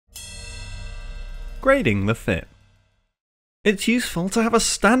Grading the fit. It's useful to have a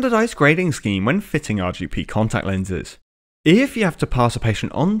standardized grading scheme when fitting RGP contact lenses. If you have to pass a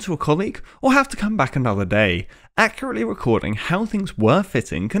patient on to a colleague or have to come back another day, accurately recording how things were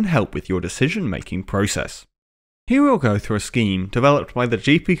fitting can help with your decision-making process. Here we'll go through a scheme developed by the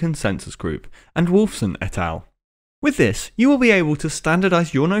GP Consensus Group and Wolfson et al. With this, you will be able to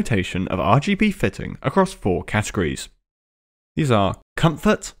standardize your notation of RGP fitting across 4 categories. These are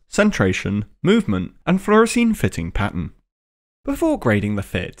comfort, centration, movement, and fluorescein fitting pattern. Before grading the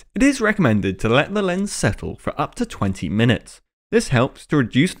fit, it is recommended to let the lens settle for up to 20 minutes. This helps to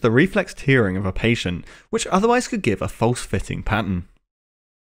reduce the reflex tearing of a patient, which otherwise could give a false fitting pattern.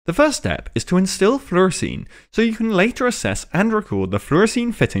 The first step is to instill fluorescein so you can later assess and record the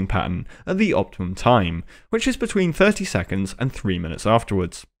fluorescein fitting pattern at the optimum time, which is between 30 seconds and 3 minutes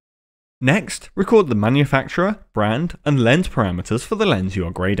afterwards. Next, record the manufacturer, brand, and lens parameters for the lens you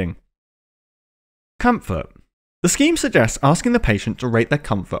are grading. Comfort. The scheme suggests asking the patient to rate their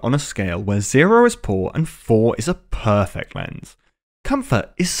comfort on a scale where 0 is poor and 4 is a perfect lens.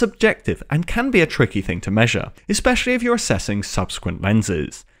 Comfort is subjective and can be a tricky thing to measure, especially if you're assessing subsequent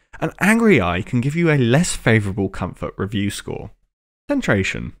lenses. An angry eye can give you a less favourable comfort review score.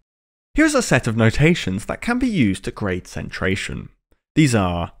 Centration. Here's a set of notations that can be used to grade centration. These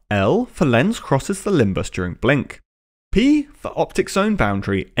are L for lens crosses the limbus during blink, P for optic zone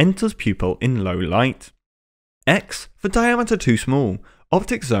boundary enters pupil in low light, X for diameter too small,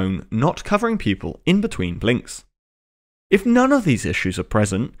 optic zone not covering pupil in between blinks. If none of these issues are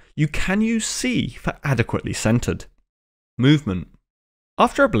present, you can use C for adequately centered. Movement.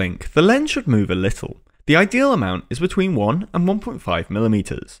 After a blink, the lens should move a little. The ideal amount is between 1 and 1.5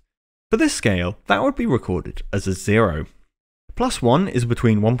 mm. For this scale, that would be recorded as a 0. Plus 1 is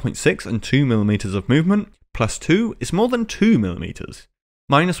between 1.6 and 2 mm of movement, plus 2 is more than 2 mm.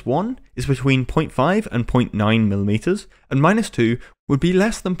 Minus 1 is between 0.5 and 0.9 mm, and minus 2 would be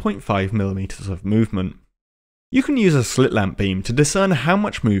less than 0.5 mm of movement. You can use a slit lamp beam to discern how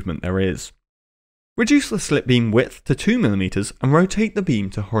much movement there is. Reduce the slit beam width to 2 mm and rotate the beam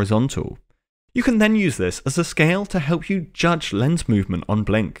to horizontal. You can then use this as a scale to help you judge lens movement on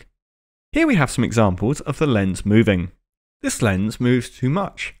blink. Here we have some examples of the lens moving. This lens moves too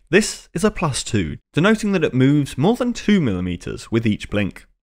much. This is a plus 2, denoting that it moves more than 2 mm with each blink.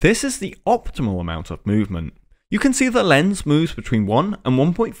 This is the optimal amount of movement. You can see the lens moves between 1 and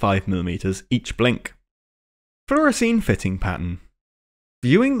 1.5 mm each blink. Fluorescein fitting pattern.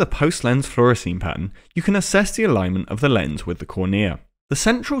 Viewing the post-lens fluorescein pattern, you can assess the alignment of the lens with the cornea. The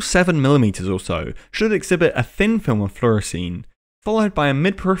central 7 mm or so should exhibit a thin film of fluorescein, followed by a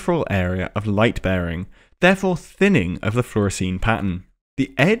mid-peripheral area of light bearing, therefore thinning of the fluorescein pattern.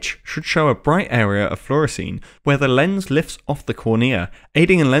 The edge should show a bright area of fluorescein where the lens lifts off the cornea,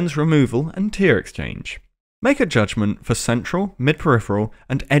 aiding in lens removal and tear exchange. Make a judgment for central, mid-peripheral,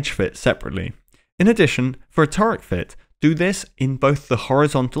 and edge fit separately. In addition, for a toric fit, do this in both the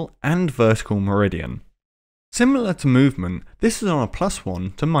horizontal and vertical meridian. Similar to movement, this is on a plus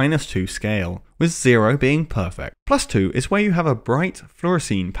 1 to minus 2 scale, with 0 being perfect. Plus 2 is where you have a bright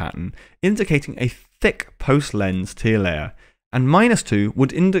fluorescein pattern indicating a thick post-lens tear layer, and minus 2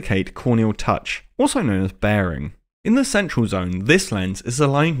 would indicate corneal touch, also known as bearing. In the central zone, this lens is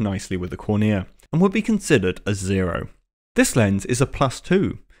aligned nicely with the cornea, and would be considered as 0. This lens is a plus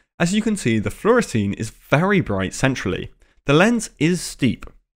 2. As you can see, the fluorescein is very bright centrally. The lens is steep.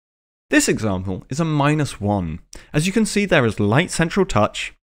 This example is a minus 1. As you can see, there is light central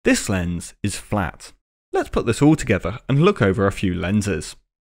touch. This lens is flat. Let's put this all together and look over a few lenses.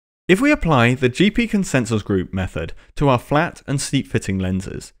 If we apply the GP Consensus Group method to our flat and steep fitting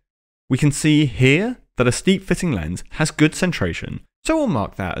lenses, we can see here that a steep fitting lens has good centration, so we'll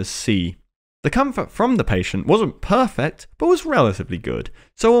mark that as C. The comfort from the patient wasn't perfect, but was relatively good,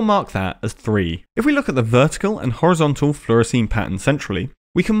 so we'll mark that as 3. If we look at the vertical and horizontal fluorescein pattern centrally,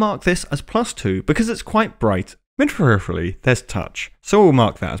 we can mark this as plus 2 because it's quite bright. Mid-peripherally, there's touch, so we'll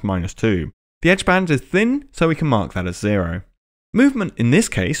mark that as minus 2. The edge band is thin, so we can mark that as 0. Movement in this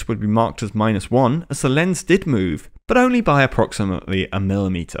case would be marked as minus 1 as the lens did move, but only by approximately a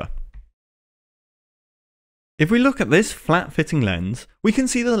millimeter. If we look at this flat-fitting lens, we can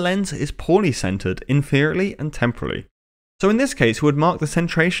see the lens is poorly centered inferiorly and temporally. So in this case, we would mark the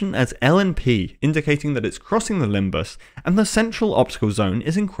centration as L and P, indicating that it's crossing the limbus and the central optical zone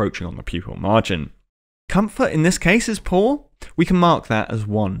is encroaching on the pupil margin. Comfort in this case is poor. We can mark that as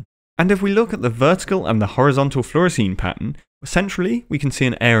 1. And if we look at the vertical and the horizontal fluorescein pattern, centrally we can see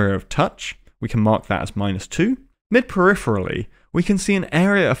an area of touch. We can mark that as minus 2. Mid-peripherally, we can see an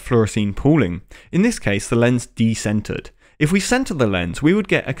area of fluorescein pooling. In this case, the lens decentered. If we center the lens, we would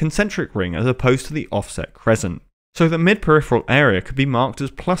get a concentric ring as opposed to the offset crescent. So the mid-peripheral area could be marked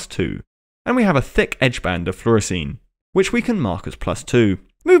as +2, and we have a thick edge band of fluorescein, which we can mark as +2.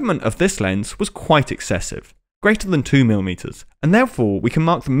 Movement of this lens was quite excessive, greater than 2mm, and therefore we can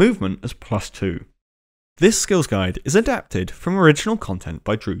mark the movement as +2. This skills guide is adapted from original content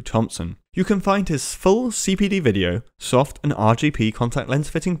by Drew Thompson. You can find his full CPD video, soft and RGP contact lens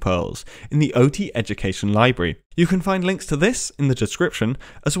fitting pearls, in the OT Education Library. You can find links to this in the description,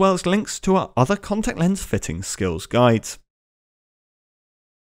 as well as links to our other contact lens fitting skills guides.